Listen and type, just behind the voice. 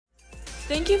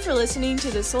Thank you for listening to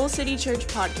the Soul City Church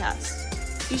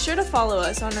podcast. Be sure to follow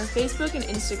us on our Facebook and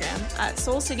Instagram at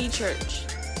Soul City Church.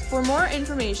 For more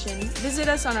information, visit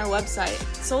us on our website,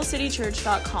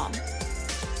 soulcitychurch.com. So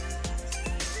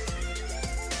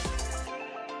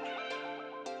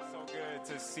good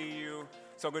to see you.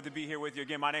 So good to be here with you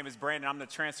again. My name is Brandon. I'm the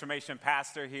transformation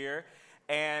pastor here.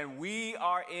 And we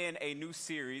are in a new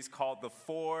series called The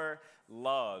Four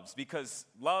Loves, because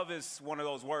love is one of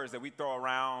those words that we throw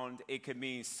around. It could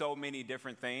mean so many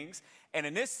different things. And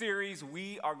in this series,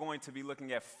 we are going to be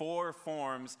looking at four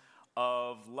forms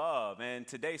of love. And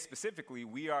today specifically,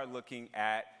 we are looking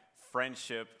at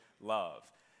friendship love.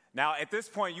 Now, at this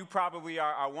point, you probably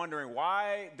are wondering,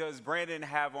 why does Brandon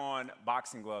have on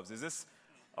boxing gloves? Is this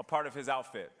a part of his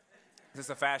outfit? Is this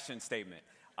a fashion statement?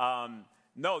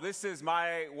 No, this is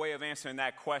my way of answering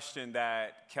that question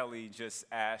that Kelly just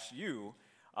asked you.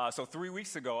 So 3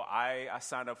 weeks ago, I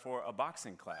signed up for a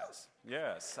boxing class.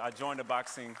 Yes, I joined a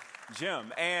boxing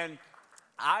gym. And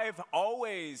I've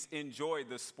always enjoyed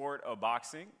the sport of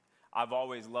boxing. I've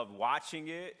always loved watching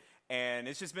it. And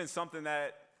it's just been something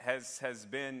that has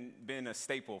been a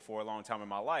staple for a long time in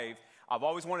my life. I've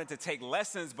always wanted to take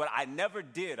lessons, but I never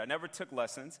did. I never took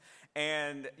lessons.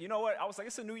 And you know what? I was like,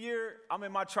 it's a new year. I'm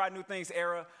in my try new things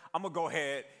era. I'm going to go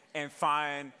ahead and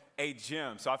find a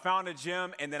gym. So I found a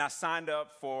gym, and then I signed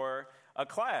up for a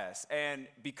class. And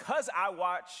because I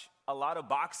watch a lot of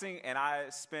boxing, and I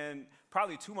spend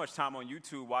probably too much time on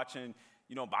YouTube watching,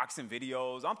 boxing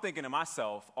videos, I'm thinking to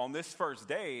myself, on this first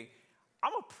day,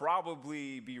 I'm going to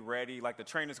probably be ready. Like, the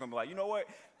trainer's going to be like, you know what?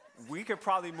 We could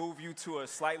probably move you to a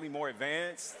slightly more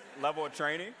advanced level of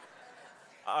training.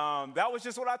 That was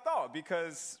just what I thought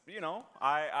because,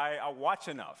 I watch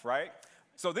enough, right?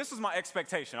 So this was my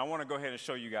expectation. I want to go ahead and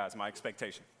show you guys my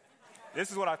expectation.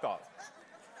 This is what I thought.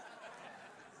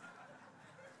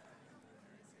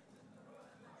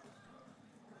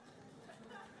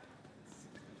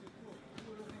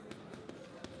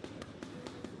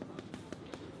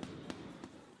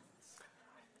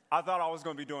 I thought I was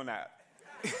going to be doing that.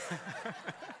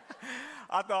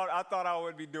 I thought I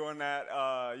would be doing that.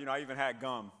 I even had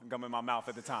gum in my mouth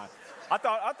at the time. I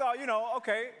thought,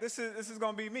 okay, this is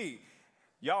gonna be me.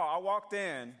 Y'all, I walked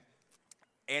in,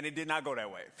 and it did not go that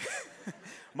way.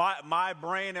 My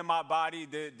brain and my body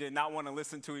did not want to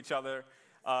listen to each other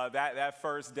that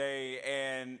first day,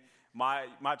 and my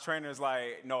trainer's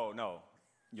like, no,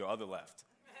 your other left.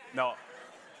 No,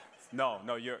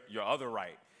 your other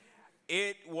right.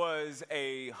 It was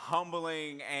a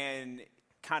humbling and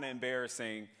kind of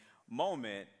embarrassing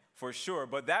moment for sure.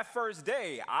 But that first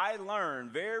day, I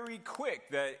learned very quick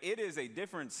that it is a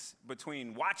difference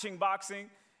between watching boxing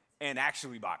and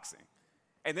actually boxing.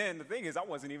 And then the thing is, I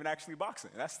wasn't even actually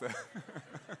boxing. That's the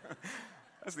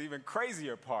even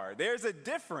crazier part. There's a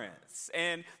difference.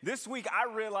 And this week, I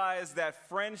realized that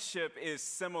friendship is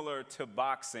similar to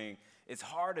boxing. It's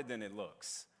harder than it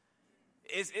looks.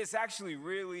 It's actually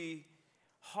really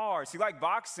hard. See, like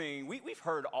boxing, we've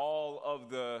heard all of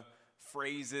the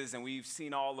phrases and we've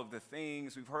seen all of the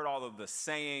things. We've heard all of the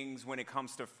sayings when it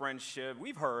comes to friendship.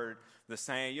 We've heard the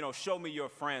saying, show me your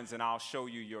friends and I'll show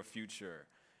you your future.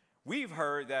 We've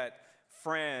heard that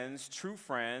friends, true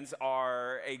friends,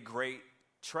 are a great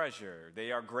treasure.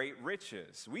 They are great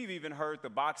riches. We've even heard the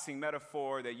boxing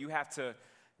metaphor that you have to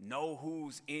know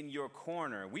who's in your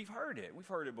corner. We've heard it. We've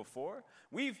heard it before.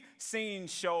 We've seen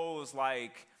shows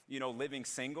like Living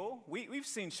Single. We've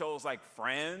seen shows like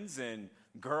Friends and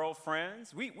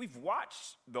Girlfriends. We've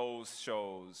watched those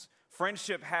shows.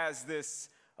 Friendship has this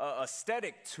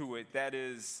aesthetic to it that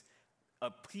is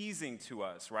pleasing to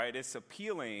us, right? It's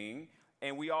appealing,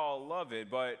 and we all love it,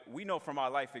 but we know from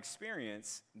our life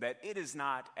experience that it is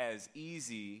not as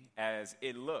easy as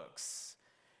it looks.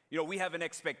 We have an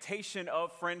expectation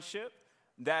of friendship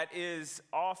that is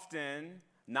often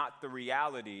not the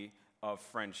reality of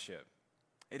friendship.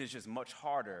 It is just much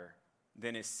harder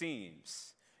than it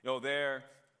seems. There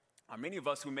are many of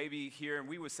us who may be here and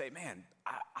we would say, man,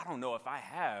 I don't know if I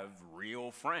have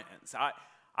real friends.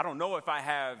 I don't know if I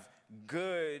have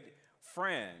good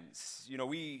friends.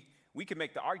 We can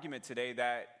make the argument today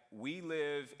that we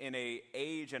live in an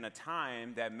age and a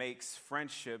time that makes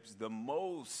friendships the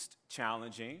most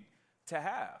challenging to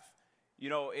have.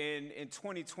 In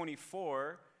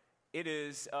 2024, it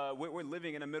is, we're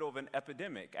living in the middle of an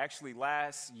epidemic. Actually,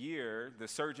 last year, the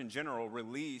Surgeon General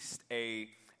released an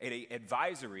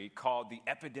advisory called the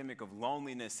Epidemic of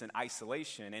Loneliness and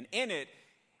Isolation. And in it,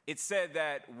 it said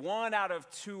that 1 out of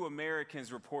 2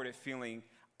 Americans reported feeling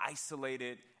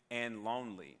isolated and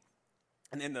lonely.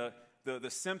 And then the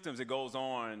symptoms, it goes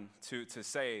on to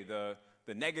say the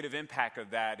negative impact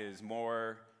of that is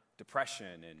more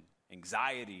depression and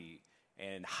anxiety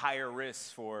and higher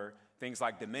risks for things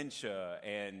like dementia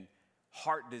and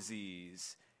heart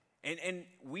disease. And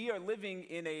we are living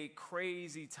in a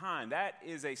crazy time. That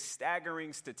is a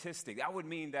staggering statistic. That would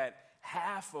mean that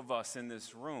half of us in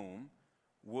this room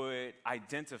would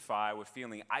identify with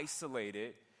feeling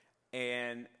isolated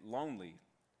and lonely.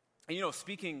 And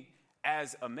speaking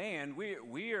as a man,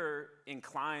 we are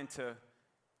inclined to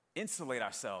insulate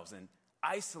ourselves and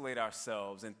isolate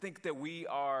ourselves and think that we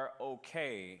are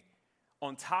okay,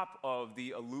 on top of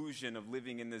the illusion of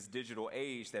living in this digital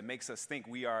age that makes us think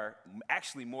we are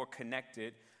actually more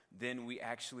connected than we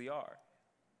actually are.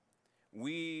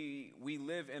 We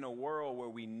live in a world where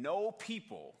we know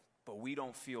people, but we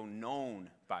don't feel known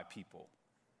by people.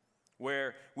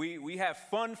 Where we have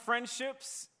fun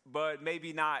friendships, but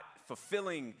maybe not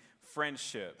fulfilling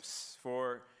friendships.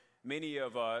 For many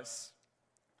of us,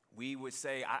 we would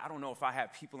say, I don't know if I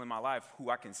have people in my life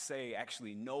who I can say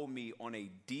actually know me on a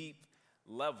deep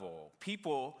level.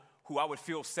 People who I would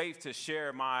feel safe to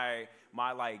share my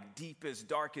like deepest,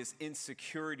 darkest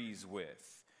insecurities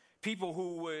with. People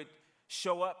who would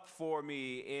show up for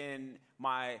me in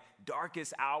my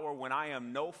darkest hour when I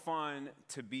am no fun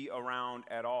to be around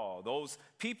at all. Those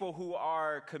people who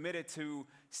are committed to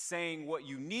saying what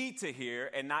you need to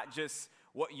hear and not just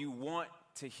what you want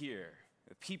to hear.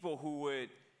 The people who would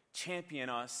champion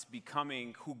us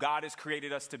becoming who God has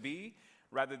created us to be,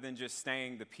 rather than just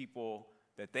staying the people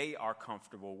that they are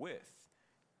comfortable with.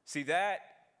 See, that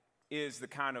is the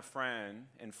kind of friend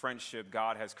and friendship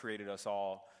God has created us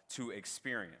all to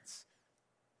experience.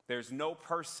 There's no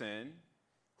person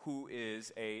who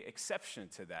is an exception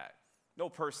to that. No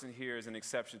person here is an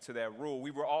exception to that rule.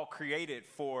 We were all created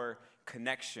for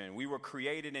connection. We were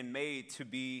created and made to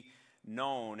be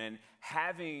known. And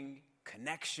having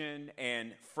connection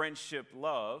and friendship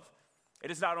love, it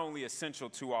is not only essential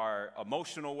to our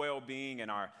emotional well-being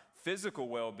and our physical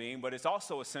well-being, but it's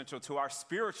also essential to our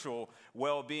spiritual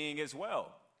well-being as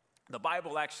well. The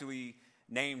Bible actually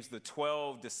names the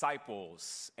 12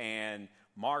 disciples and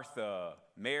Martha,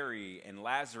 Mary, and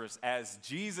Lazarus as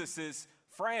Jesus's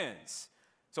friends.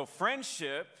 So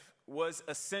friendship was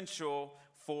essential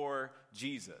for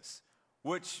Jesus,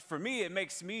 which for me, it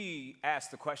makes me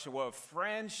ask the question, well, if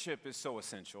friendship is so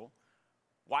essential,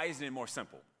 why isn't it more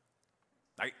simple?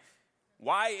 Like,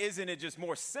 why isn't it just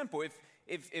more simple?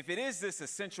 If it is this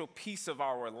essential piece of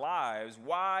our lives,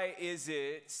 why is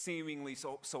it seemingly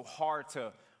so hard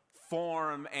to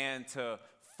form and to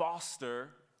foster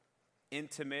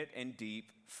intimate and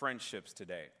deep friendships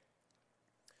today?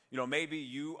 Maybe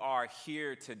you are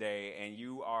here today and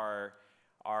you are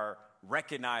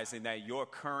recognizing that your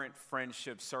current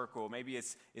friendship circle, maybe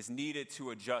it's needed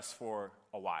to adjust for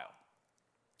a while.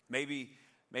 Maybe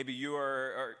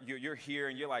you're here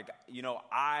and you're like,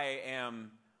 I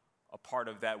am a part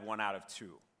of that 1 out of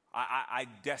 2. I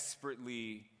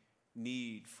desperately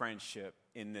need friendship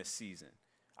in this season.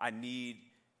 I need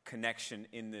connection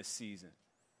in this season.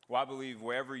 Well, I believe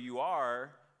wherever you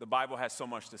are, the Bible has so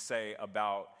much to say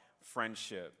about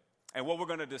friendship. And what we're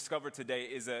going to discover today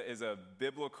is a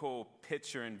biblical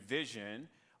picture and vision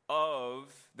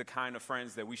of the kind of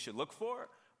friends that we should look for,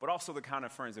 but also the kind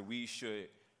of friends that we should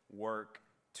work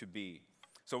to be.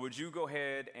 So would you go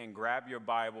ahead and grab your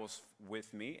Bibles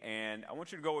with me? And I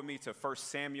want you to go with me to 1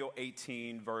 Samuel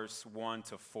 18, verse 1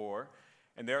 to 4.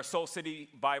 And there are Soul City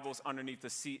Bibles underneath the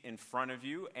seat in front of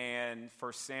you. And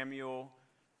 1 Samuel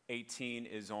 18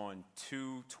 is on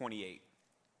 228.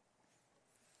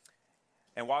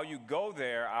 And while you go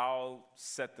there, I'll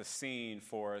set the scene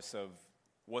for us of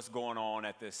what's going on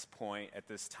at this point, at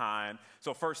this time.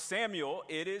 So 1 Samuel,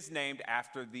 it is named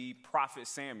after the prophet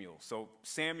Samuel. So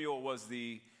Samuel was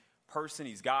the person,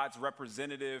 he's God's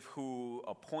representative who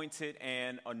appointed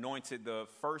and anointed the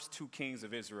first 2 kings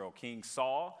of Israel, King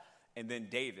Saul and then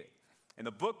David. In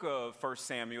the book of 1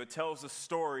 Samuel, it tells the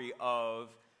story of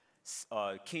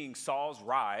King Saul's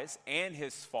rise and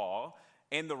his fall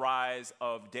and the rise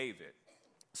of David.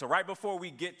 So right before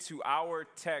we get to our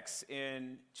text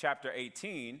in chapter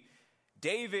 18,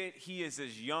 David, he is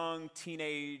this young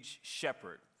teenage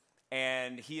shepherd,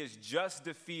 and he has just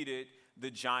defeated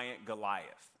the giant Goliath.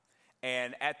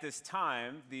 And at this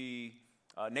time, the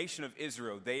nation of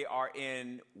Israel, they are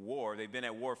in war. They've been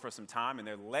at war for some time, and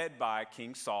they're led by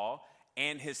King Saul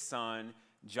and his son,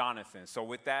 Jonathan. So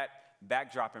with that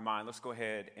backdrop in mind, let's go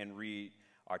ahead and read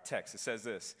our text. It says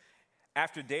this: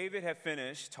 After David had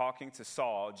finished talking to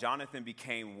Saul, Jonathan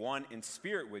became one in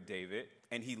spirit with David,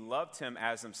 and he loved him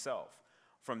as himself.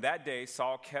 From that day,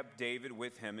 Saul kept David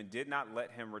with him and did not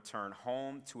let him return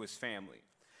home to his family.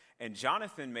 And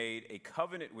Jonathan made a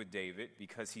covenant with David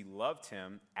because he loved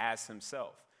him as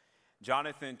himself.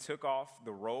 Jonathan took off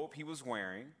the robe he was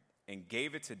wearing and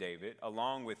gave it to David,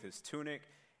 along with his tunic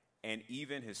and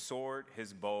even his sword,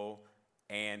 his bow,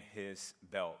 and his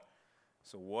belt.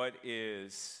 So what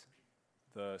is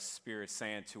the Spirit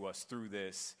saying to us through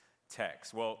this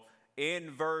text? Well,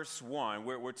 in verse 1,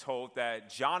 we're told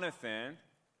that Jonathan,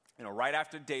 right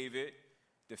after David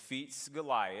defeats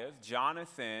Goliath,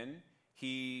 Jonathan,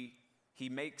 he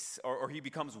makes, or he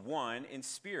becomes one in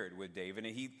spirit with David,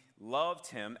 and he loved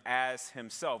him as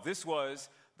himself. This was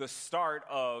the start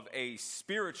of a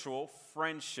spiritual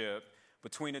friendship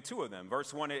between the two of them.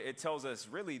 Verse 1, it tells us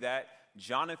really that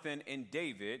Jonathan and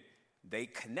David, they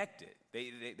connected.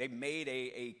 They made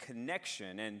a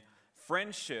connection. And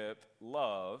friendship,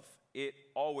 love, it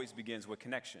always begins with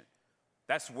connection.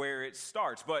 That's where it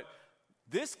starts. But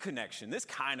this connection, this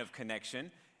kind of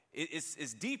connection,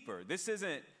 is deeper. This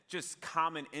isn't just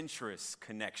common interest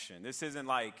connection. This isn't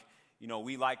like,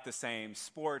 we like the same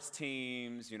sports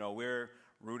teams. We're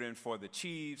rooting for the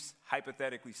Chiefs,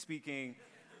 hypothetically speaking.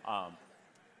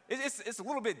 It's a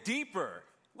little bit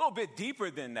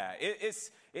deeper than that.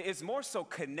 It's more so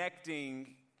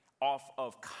connecting off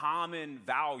of common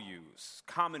values.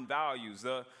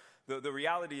 The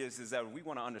reality is that if we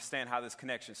want to understand how this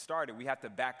connection started, we have to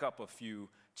back up a few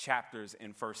chapters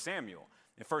in 1 Samuel.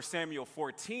 In 1 Samuel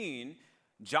 14,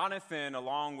 Jonathan,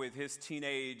 along with his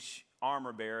teenage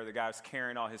armor bearer, the guy who's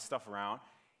carrying all his stuff around,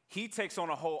 he takes on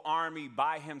a whole army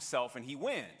by himself and he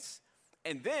wins.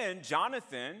 And then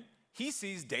Jonathan, he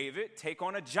sees David take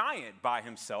on a giant by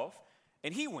himself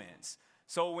and he wins.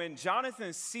 So when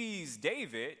Jonathan sees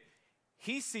David,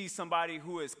 he sees somebody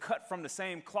who is cut from the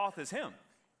same cloth as him.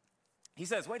 He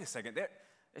says, wait a second,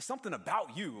 there's something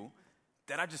about you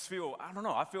that I just feel,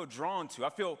 I feel drawn to. I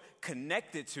feel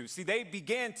connected to. See, they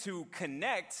began to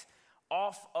connect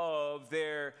off of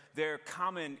their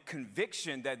common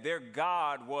conviction that their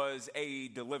God was a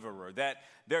deliverer, that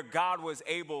their God was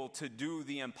able to do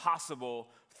the impossible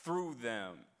through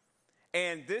them.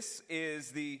 And this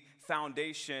is the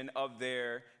foundation of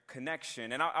their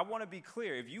connection. And I want to be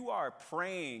clear, if you are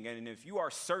praying and if you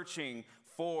are searching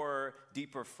for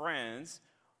deeper friends,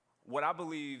 what I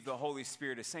believe the Holy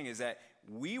Spirit is saying is that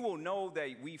we will know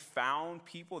that we found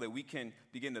people that we can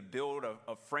begin to build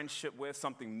a friendship with,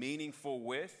 something meaningful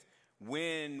with,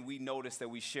 when we notice that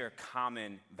we share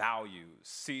common values.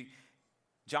 See,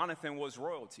 Jonathan was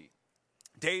royalty.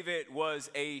 David was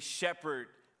a shepherd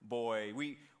boy.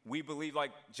 We believe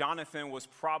like Jonathan was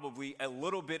probably a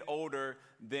little bit older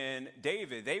than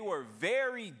David. They were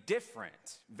very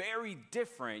different,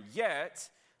 yet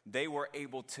they were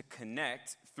able to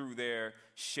connect through their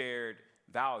shared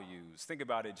values. Think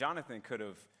about it. Jonathan could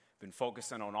have been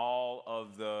focusing on all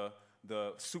of the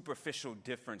superficial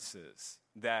differences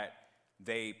that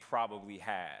they probably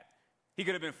had. He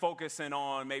could have been focusing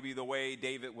on maybe the way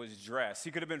David was dressed.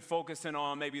 He could have been focusing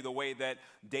on maybe the way that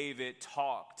David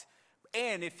talked.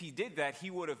 And if he did that, he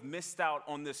would have missed out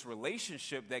on this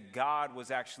relationship that God was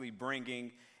actually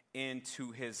bringing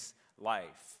into his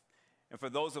life. And for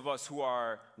those of us who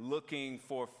are looking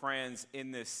for friends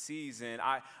in this season,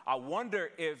 I wonder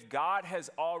if God has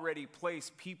already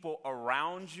placed people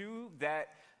around you that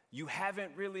you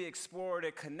haven't really explored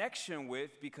a connection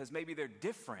with because maybe they're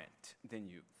different than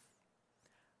you.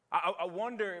 I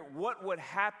wonder what would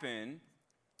happen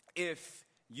if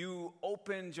you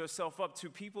opened yourself up to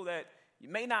people that you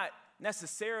may not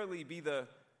necessarily be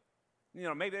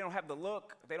maybe they don't have the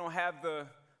look, they don't have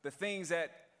the things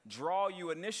that draw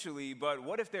you initially, but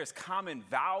what if there's common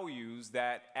values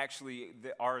that actually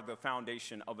are the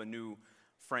foundation of a new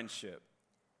friendship?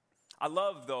 I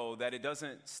love, though, that it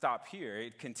doesn't stop here.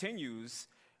 It continues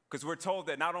because we're told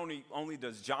that not only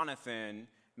does Jonathan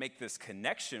make this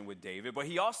connection with David, but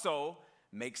he also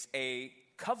makes a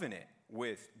covenant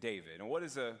with David. And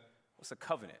what's a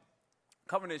covenant?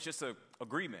 Covenant is just an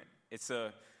agreement. It's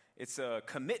a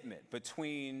commitment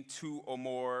between two or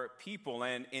more people.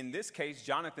 And in this case,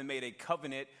 Jonathan made a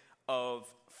covenant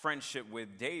of friendship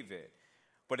with David.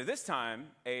 But at this time,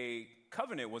 a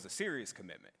covenant was a serious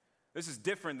commitment. This is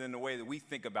different than the way that we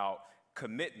think about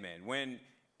commitment. When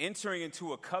entering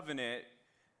into a covenant,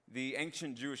 the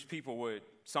ancient Jewish people would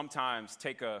sometimes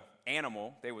take an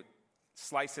animal, they would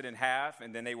slice it in half,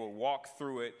 and then they would walk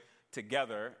through it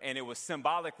together. And it was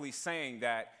symbolically saying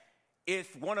that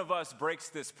if one of us breaks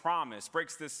this promise,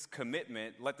 breaks this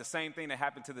commitment, let the same thing that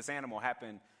happened to this animal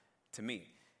happen to me.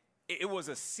 It was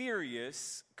a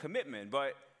serious commitment,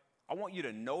 but I want you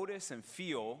to notice and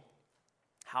feel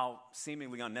how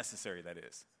seemingly unnecessary that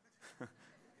is.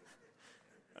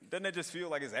 Doesn't it just feel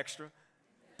like it's extra?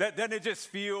 Doesn't it just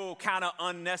feel kind of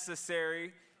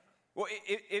unnecessary? Well,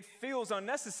 it feels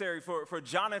unnecessary for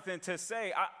Jonathan to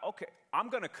say, okay, I'm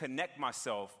going to connect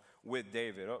myself with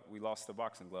David. Oh, we lost the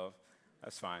boxing glove.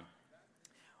 That's fine.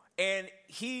 And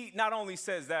he not only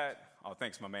says that, oh,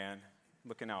 thanks, my man,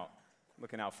 looking out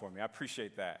for me. I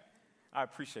appreciate that.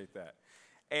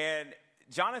 And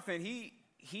Jonathan,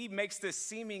 he makes this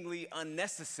seemingly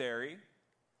unnecessary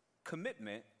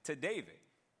commitment to David.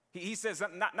 He says,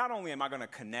 not only am I going to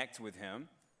connect with him,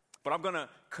 but I'm going to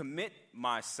commit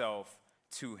myself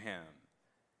to him.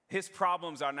 His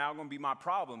problems are now going to be my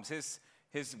problems.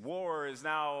 His war is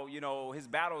now, his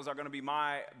battles are going to be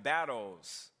my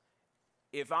battles.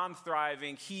 If I'm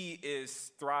thriving, he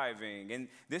is thriving. And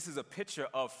this is a picture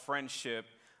of friendship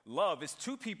love. It's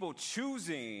two people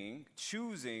choosing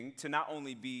to not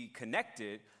only be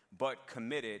connected, but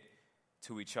committed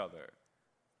to each other.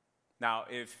 Now,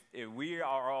 if we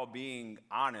are all being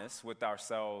honest with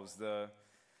ourselves, the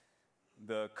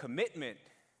commitment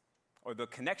or the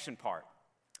connection part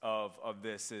of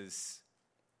this is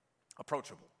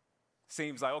approachable.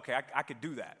 Seems like, okay, I could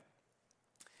do that.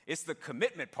 It's the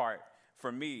commitment part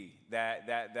for me that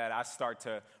I start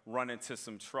to run into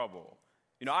some trouble.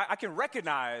 I can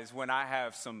recognize when I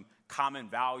have some common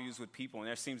values with people and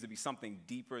there seems to be something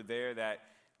deeper there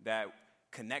that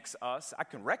connects us. I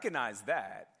can recognize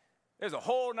that. It's a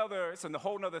whole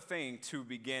nother thing to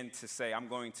begin to say, I'm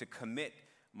going to commit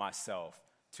myself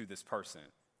to this person.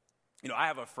 I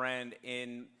have a friend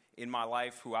in my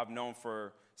life who I've known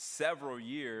for several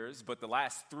years, but the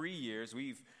last 3 years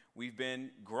we've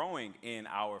been growing in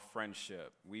our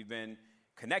friendship. We've been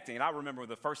connecting. And I remember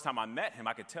the first time I met him,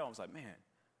 I could tell, I was like, man,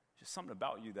 just something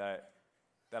about you that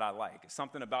I like. It's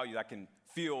something about you that I can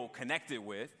feel connected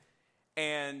with.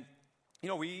 And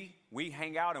we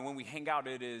hang out, and when we hang out,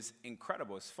 it is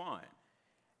incredible. It's fun.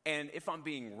 And if I'm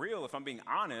being real, if I'm being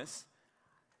honest,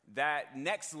 that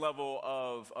next level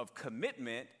of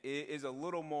commitment is a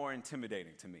little more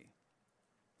intimidating to me.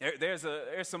 There's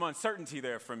some uncertainty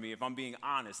there for me, if I'm being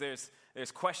honest.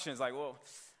 There's questions like, well,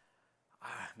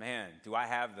 man, do I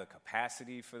have the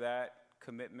capacity for that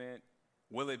commitment?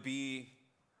 Will it be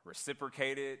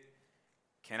reciprocated?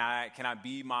 Can I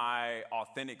be my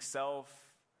authentic self?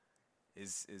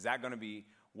 Is that going to be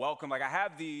welcome? Like, I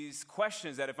have these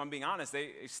questions that, if I'm being honest,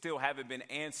 they still haven't been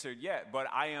answered yet, but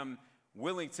I am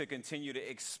willing to continue to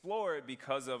explore it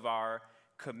because of our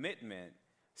commitment.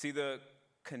 See, the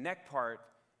connect part,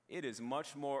 it is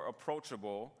much more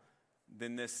approachable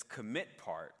than this commit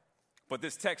part. But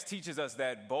this text teaches us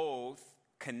that both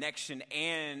connection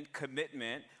and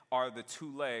commitment are the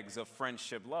two legs of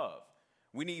friendship love.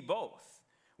 We need both.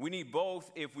 We need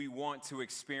both if we want to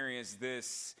experience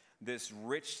this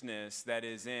richness that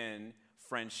is in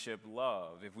friendship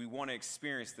love, if we want to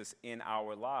experience this in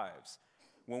our lives.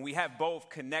 When we have both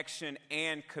connection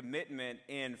and commitment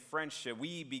in friendship,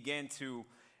 we begin to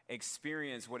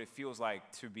experience what it feels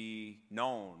like to be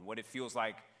known, what it feels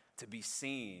like to be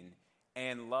seen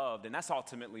and loved. And that's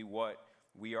ultimately what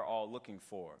we are all looking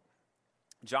for.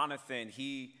 Jonathan,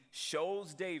 he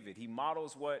shows David, he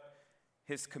models what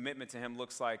his commitment to him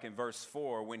looks like in verse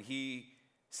 4 when he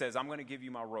says, I'm going to give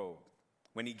you my robe,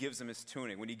 when he gives him his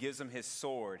tunic, when he gives him his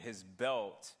sword, his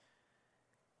belt,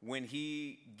 when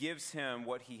he gives him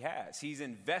what he has. He's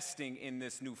investing in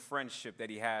this new friendship that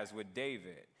he has with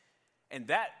David. And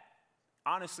that,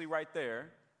 honestly, right there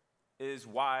is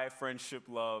why friendship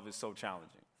love is so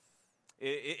challenging.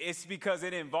 It's because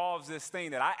it involves this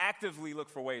thing that I actively look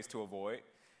for ways to avoid,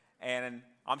 and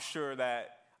I'm sure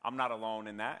that I'm not alone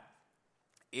in that.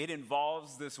 It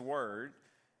involves this word,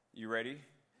 you ready?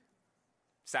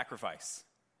 Sacrifice.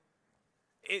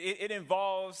 It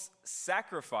involves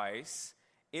sacrifice.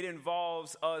 It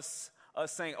involves us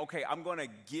saying, okay, I'm going to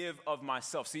give of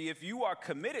myself. See, if you are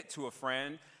committed to a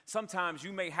friend, sometimes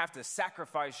you may have to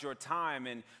sacrifice your time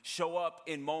and show up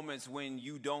in moments when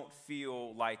you don't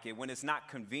feel like it, when it's not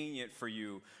convenient for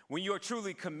you. When you're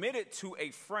truly committed to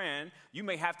a friend, you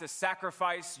may have to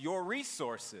sacrifice your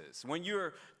resources. When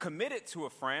you're committed to a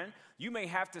friend, you may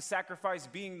have to sacrifice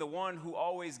being the one who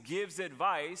always gives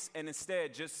advice and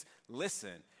instead just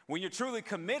listen. When you're truly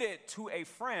committed to a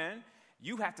friend,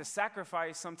 you have to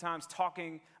sacrifice sometimes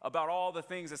talking about all the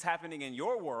things that's happening in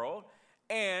your world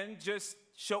and just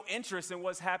show interest in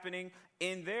what's happening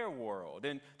in their world.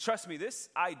 And trust me, this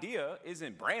idea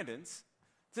isn't Brandon's.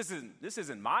 This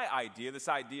isn't my idea, this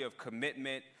idea of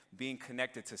commitment being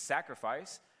connected to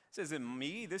sacrifice. This isn't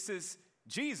me, this is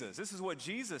Jesus. This is what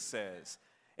Jesus says.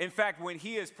 In fact, when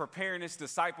he is preparing his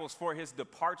disciples for his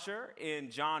departure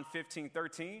in John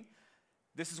 15:13,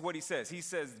 this is what he says. He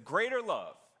says, greater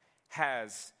love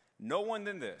has no one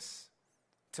than this,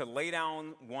 to lay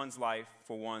down one's life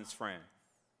for one's friend.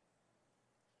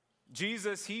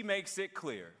 Jesus, he makes it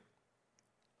clear.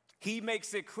 He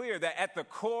makes it clear that at the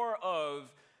core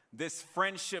of this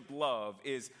friendship love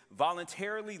is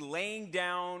voluntarily laying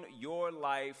down your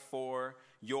life for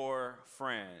your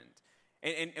friend.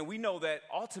 And we know that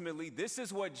ultimately this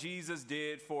is what Jesus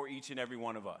did for each and every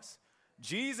one of us.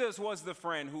 Jesus was the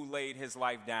friend who laid his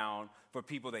life down for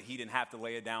people that he didn't have to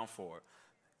lay it down for.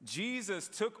 Jesus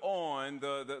took on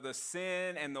the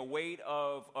sin and the weight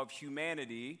of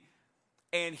humanity,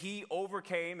 and he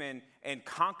overcame and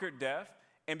conquered death.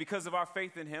 And because of our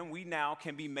faith in him, we now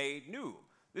can be made new.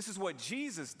 This is what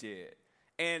Jesus did.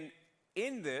 And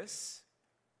in this,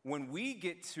 when we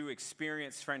get to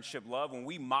experience friendship love, when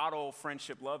we model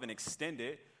friendship love and extend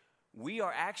it, we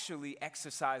are actually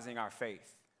exercising our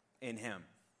faith in him.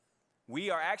 We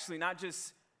are actually not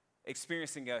just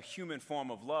experiencing a human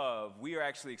form of love, we are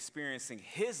actually experiencing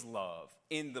his love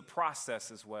in the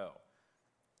process as well.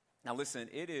 Now listen,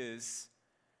 it is,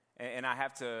 and I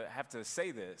have to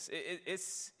say this,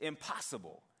 it's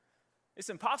impossible. It's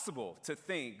impossible to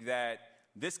think that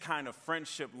this kind of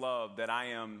friendship love that I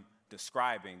am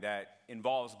describing, that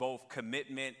involves both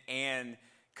commitment and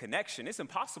connection, it's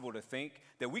impossible to think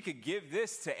that we could give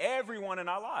this to everyone in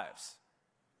our lives.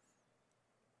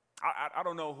 I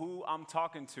don't know who I'm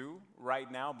talking to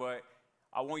right now, but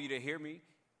I want you to hear me.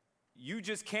 You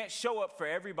just can't show up for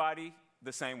everybody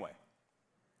the same way.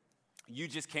 You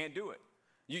just can't do it.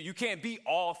 You can't be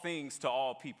all things to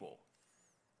all people.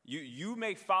 You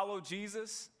may follow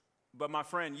Jesus, but my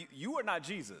friend, you are not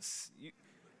Jesus.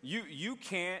 You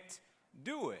can't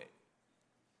do it.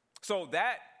 So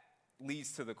that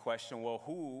leads to the question, well,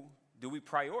 who do we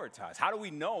prioritize? How do we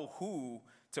know who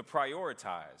to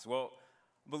prioritize? Well,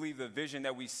 I believe the vision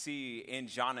that we see in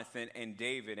Jonathan and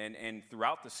David and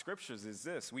throughout the scriptures is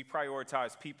this. We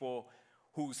prioritize people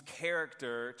whose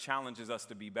character challenges us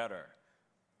to be better.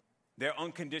 Their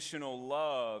unconditional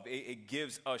love, it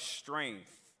gives us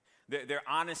strength. Their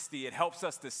honesty, it helps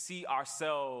us to see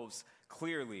ourselves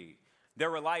clearly. Their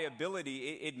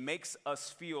reliability, it makes us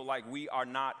feel like we are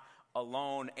not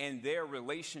alone. And their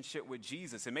relationship with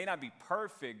Jesus, it may not be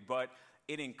perfect, but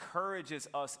it encourages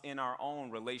us in our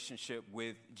own relationship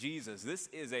with Jesus. This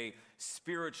is a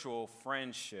spiritual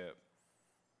friendship.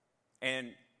 And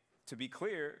to be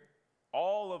clear,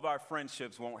 all of our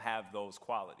friendships won't have those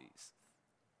qualities.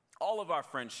 All of our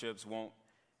friendships won't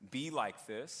be like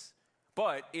this.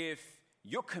 But if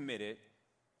you're committed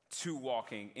to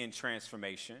walking in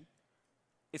transformation,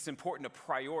 it's important to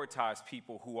prioritize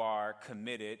people who are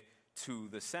committed to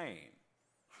the same.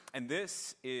 And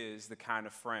this is the kind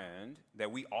of friend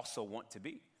that we also want to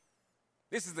be.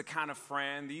 This is the kind of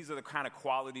friend, these are the kind of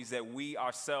qualities that we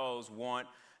ourselves want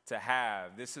to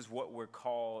have. This is what we're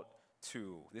called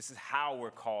to. This is how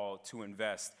we're called to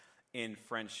invest in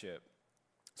friendship.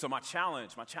 So my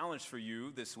challenge for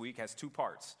you this week has two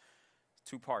parts.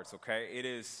 Okay? It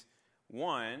is,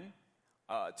 one,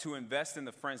 to invest in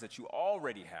the friends that you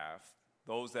already have,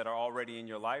 those that are already in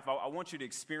your life. I want you to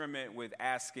experiment with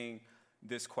asking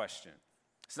this question.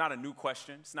 It's not a new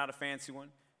question. It's not a fancy one.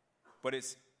 But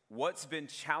it's, what's been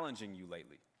challenging you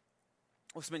lately?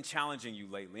 What's been challenging you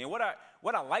lately? And what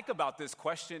I like about this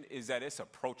question is that it's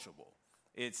approachable.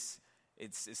 It's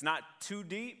not too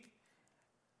deep,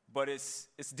 but it's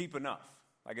deep enough.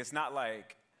 Like, it's not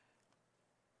like,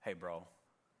 hey, bro,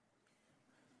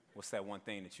 what's that one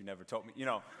thing that you never told me? You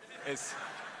know, it's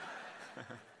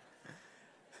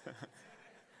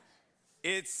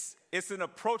an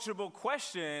approachable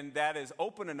question that is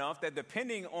open enough that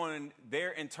depending on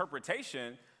their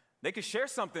interpretation, they could share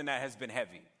something that has been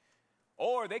heavy.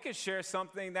 Or they could share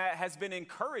something that has been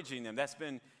encouraging them, that's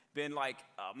been like,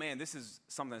 oh, man, this is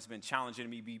something that's been challenging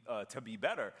me to be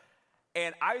better.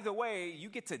 And either way, you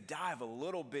get to dive a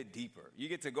little bit deeper. You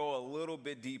get to go a little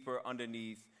bit deeper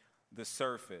underneath the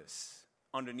surface,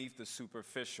 underneath the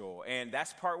superficial. And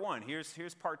that's part one.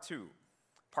 Here's part two.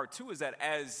 Part two is that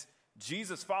as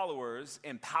Jesus followers,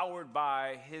 empowered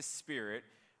by his Spirit,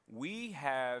 we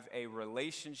have a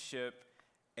relationship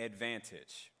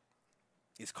advantage.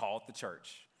 It's called the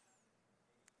church.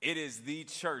 It is the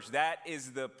church. That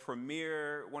is the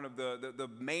premier, one of the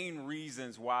main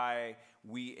reasons why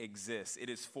we exist. It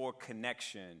is for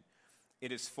connection.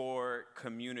 It is for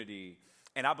community.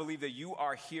 And I believe that you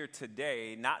are here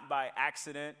today, not by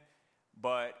accident,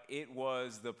 but it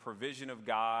was the provision of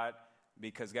God,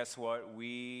 because guess what?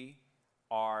 We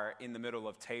are in the middle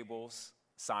of tables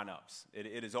sign-ups.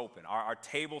 It is open. Our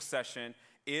table session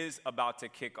is about to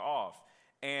kick off.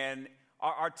 And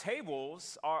our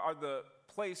tables are the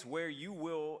place where you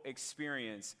will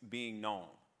experience being known.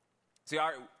 See,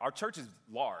 our church is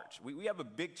large. We have a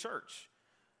big church.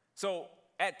 So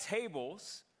at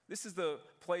tables, this is the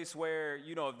place where,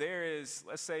 if there is,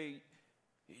 let's say,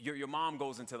 your mom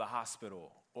goes into the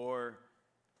hospital, or,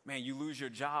 man, you lose your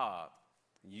job.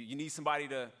 You need somebody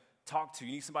to talk to.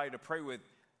 You need somebody to pray with.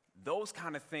 Those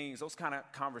kind of things, those kind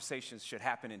of conversations should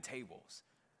happen in tables.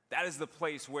 That is the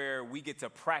place where we get to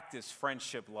practice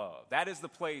friendship love. That is the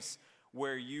place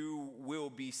where you will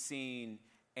be seen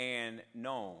and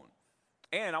known.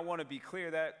 And I want to be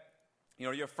clear that,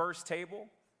 your first table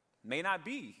may not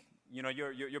be,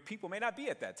 your people may not be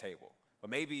at that table, but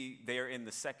maybe they're in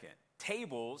the second.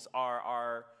 Tables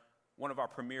are one of our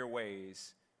premier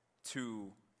ways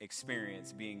to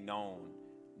experience being known,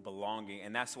 belonging,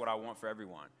 and that's what I want for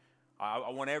everyone.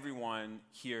 I want everyone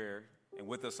here and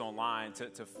with us online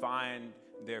to find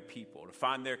their people, to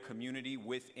find their community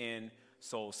within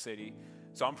Soul City.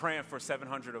 So I'm praying for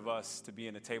 700 of us to be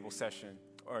in a table session,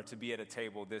 or to be at a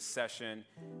table this session.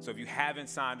 So if you haven't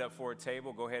signed up for a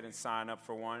table, go ahead and sign up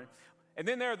for one. And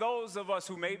then there are those of us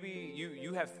who maybe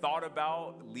you have thought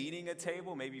about leading a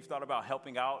table. Maybe you've thought about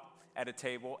helping out at a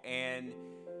table, and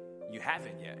you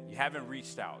haven't yet. You haven't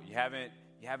reached out. You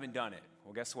haven't done it.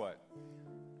 Well, guess what?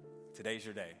 Today's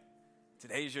your day.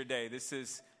 Today's your day. This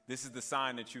is the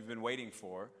sign that you've been waiting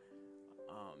for.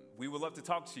 We would love to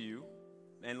talk to you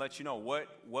and let you know what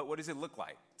does it look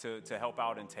like to help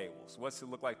out in tables? What's it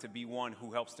look like to be one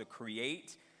who helps to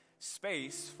create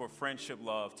space for friendship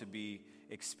love to be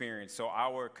experienced? So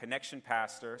our connection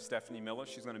pastor, Stephanie Miller,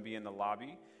 she's going to be in the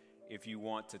lobby if you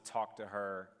want to talk to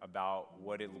her about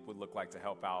what it would look like to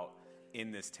help out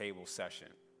in this table session.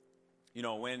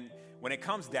 When it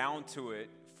comes down to it,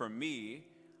 for me,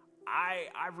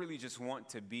 I really just want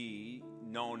to be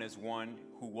known as one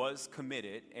who was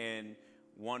committed and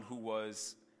one who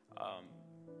was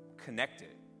connected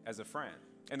as a friend.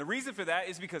 And the reason for that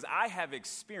is because I have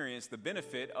experienced the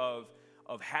benefit of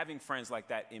having friends like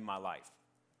that in my life.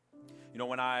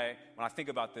 When I think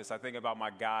about this, I think about my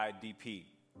guy, DP.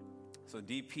 So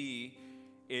DP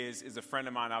is a friend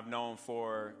of mine I've known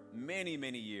for many,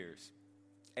 many years.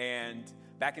 And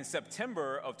back in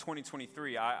September of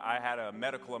 2023, I had a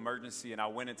medical emergency, and I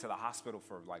went into the hospital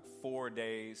for like 4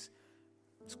 days.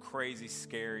 It's crazy,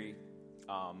 scary.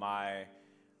 My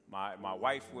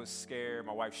wife was scared,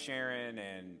 my wife Sharon,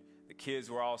 and the kids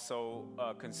were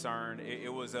also concerned.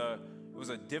 It was a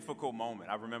difficult moment.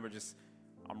 I remember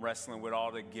I'm wrestling with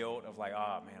all the guilt of like,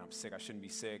 oh man, I'm sick, I shouldn't be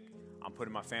sick. I'm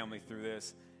putting my family through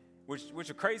this, which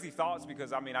are crazy thoughts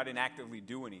because I didn't actively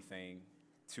do anything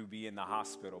to be in the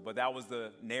hospital, but that was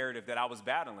the narrative that I was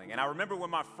battling. And I remember when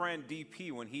my friend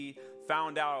DP, when he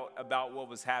found out about what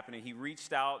was happening, he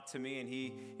reached out to me and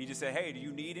he just said, hey, do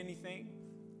you need anything?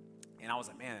 And I was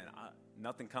like, man,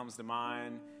 nothing comes to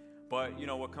mind. But,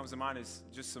 what comes to mind is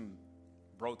just some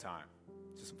bro time,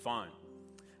 just some fun.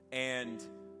 And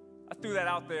I threw that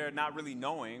out there not really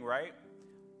knowing, right?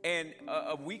 And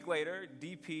a week later,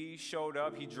 DP showed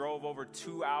up. He drove over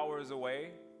 2 hours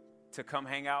away to come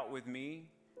hang out with me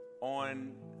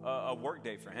on a work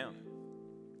day for him.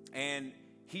 And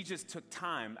he just took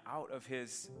time out of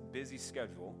his busy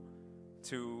schedule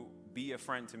to be a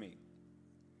friend to me,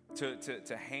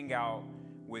 to hang out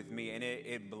with me. And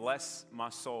it blessed my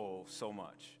soul so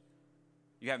much.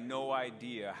 You have no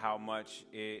idea how much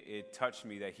it touched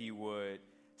me that he would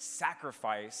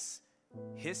sacrifice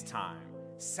his time,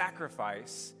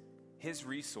 sacrifice his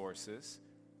resources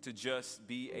to just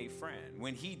be a friend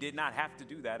when he did not have to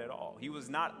do that at all. He was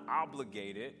not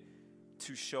obligated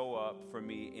to show up for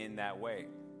me in that way.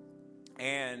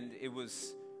 And it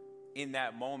was in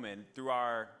that moment, through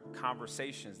our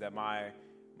conversations, that my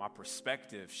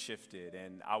perspective shifted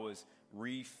and I was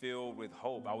refilled with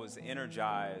hope. I was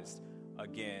energized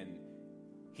again.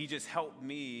 He just helped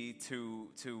me to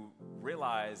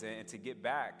realize and to get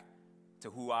back to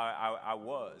who I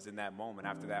was in that moment,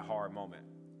 after that hard moment.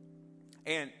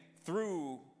 And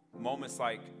through moments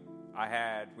like I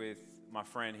had with my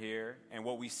friend here, and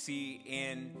what we see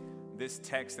in this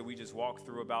text that we just walked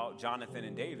through about Jonathan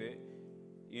and David,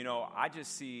 I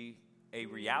just see a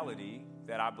reality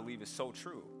that I believe is so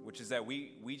true, which is that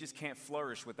we just can't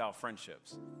flourish without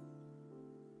friendships.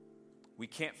 We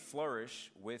can't flourish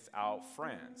without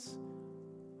friends.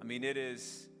 It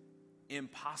is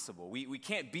impossible. We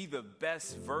can't be the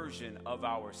best version of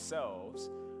ourselves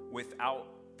without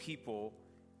people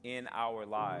in our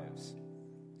lives.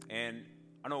 And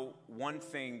I know one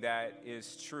thing that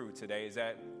is true today is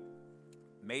that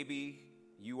maybe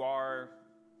you are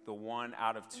the one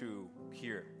out of two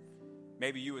here.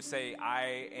 Maybe you would say,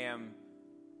 I am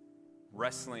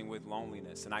wrestling with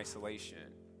loneliness and isolation.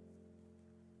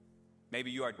 Maybe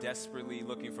you are desperately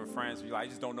looking for friends, but you're like, I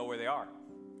just don't know where they are.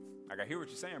 Like, I hear what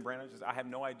you're saying, Brandon. I have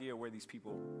no idea where these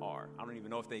people are. I don't even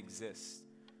know if they exist.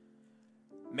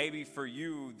 Maybe for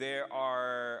you, there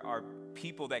are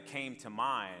people that came to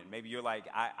mind. Maybe you're like,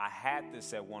 I had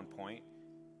this at one point,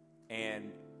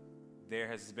 and there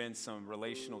has been some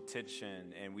relational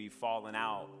tension, and we've fallen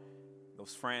out.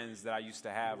 Those friends that I used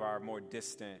to have are more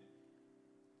distant.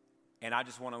 And I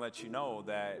just want to let you know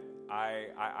that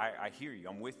I hear you.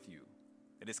 I'm with you.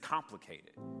 It is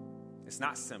complicated. It's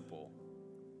not simple.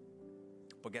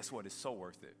 But guess what? It's so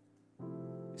worth it.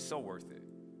 It's so worth it.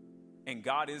 And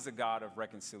God is a God of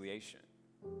reconciliation.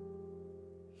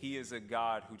 He is a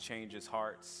God who changes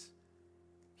hearts.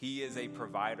 He is a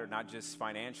provider, not just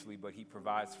financially, but he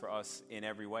provides for us in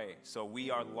every way. So we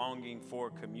are longing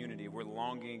for community. We're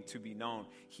longing to be known.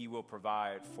 He will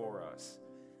provide for us.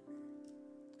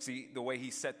 See, the way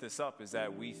he set this up is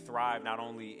that we thrive not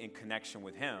only in connection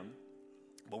with him,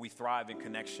 but we thrive in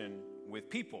connection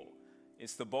with people.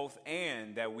 It's the both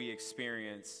and that we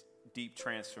experience deep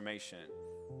transformation.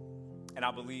 And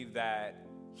I believe that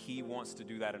he wants to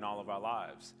do that in all of our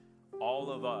lives.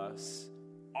 All of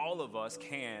us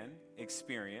can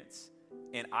experience,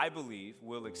 and I believe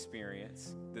will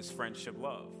experience, this friendship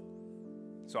love.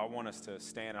 So I want us to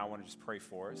stand, and I want to just pray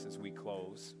for us as we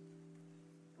close.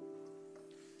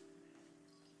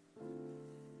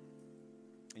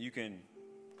 You can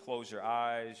close your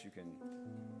eyes. You can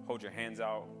hold your hands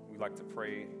out. We like to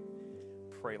pray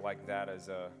like that as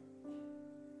a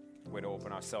way to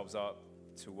open ourselves up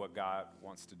to what God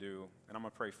wants to do. And I'm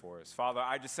going to pray for us. Father,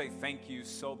 I just say thank you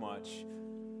so much,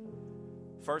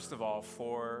 first of all,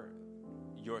 for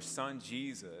your son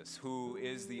Jesus, who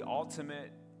is the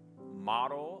ultimate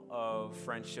model of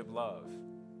friendship love.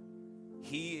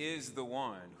 He is the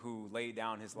one who laid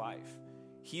down his life.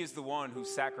 He is the one who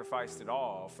sacrificed it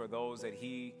all for those that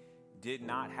he did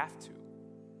not have to.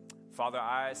 Father,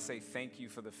 I say thank you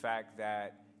for the fact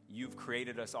that you've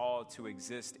created us all to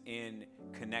exist in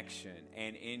connection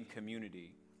and in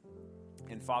community.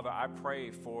 And Father, I pray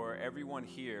for everyone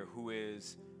here who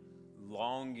is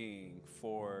longing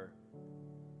for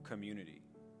community.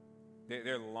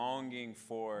 They're longing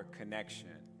for connection.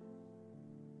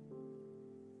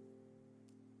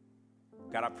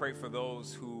 God, I pray for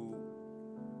those who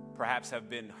perhaps have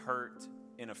been hurt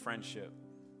in a friendship.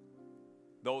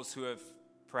 Those who have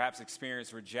perhaps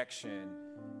experienced rejection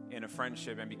in a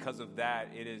friendship, and because of that,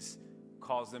 it has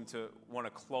caused them to want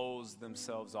to close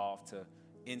themselves off, to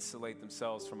insulate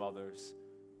themselves from others.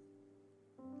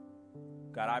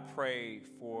 God, I pray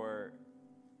for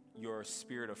your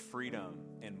spirit of freedom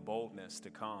and boldness to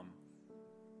come.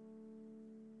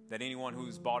 That anyone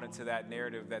who's bought into that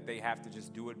narrative that they have to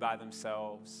just do it by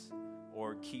themselves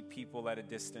or keep people at a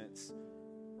distance,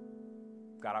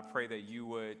 God, I pray that you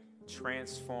would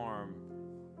transform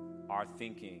our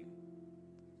thinking.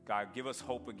 God, give us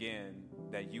hope again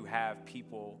that you have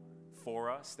people for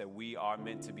us, that we are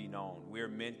meant to be known. We're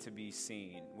meant to be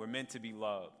seen. We're meant to be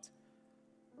loved.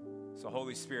 So,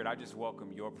 Holy Spirit, I just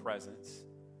welcome your presence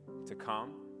to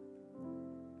come.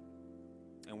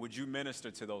 And would you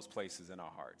minister to those places in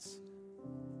our hearts?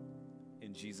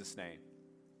 In Jesus' name.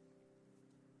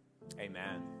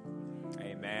 Amen.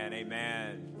 Amen.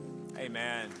 Amen.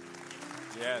 Amen.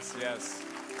 Yes, yes.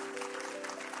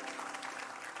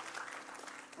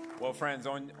 Well, friends,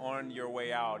 on your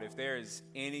way out, if there is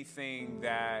anything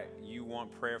that you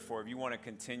want prayer for, if you want to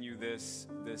continue this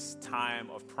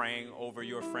time of praying over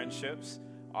your friendships,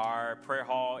 our prayer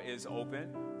hall is open.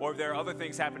 Or if there are other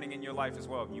things happening in your life as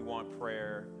well, if you want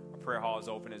prayer, our prayer hall is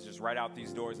open. It's just right out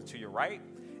these doors and to your right.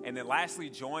 And then lastly,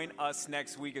 join us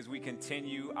next week as we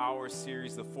continue our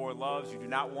series, The Four Loves. You do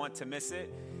not want to miss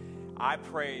it. I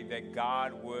pray that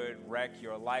God would wreck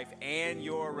your life and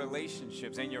your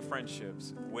relationships and your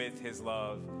friendships with his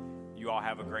love. You all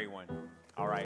have a great one. All right.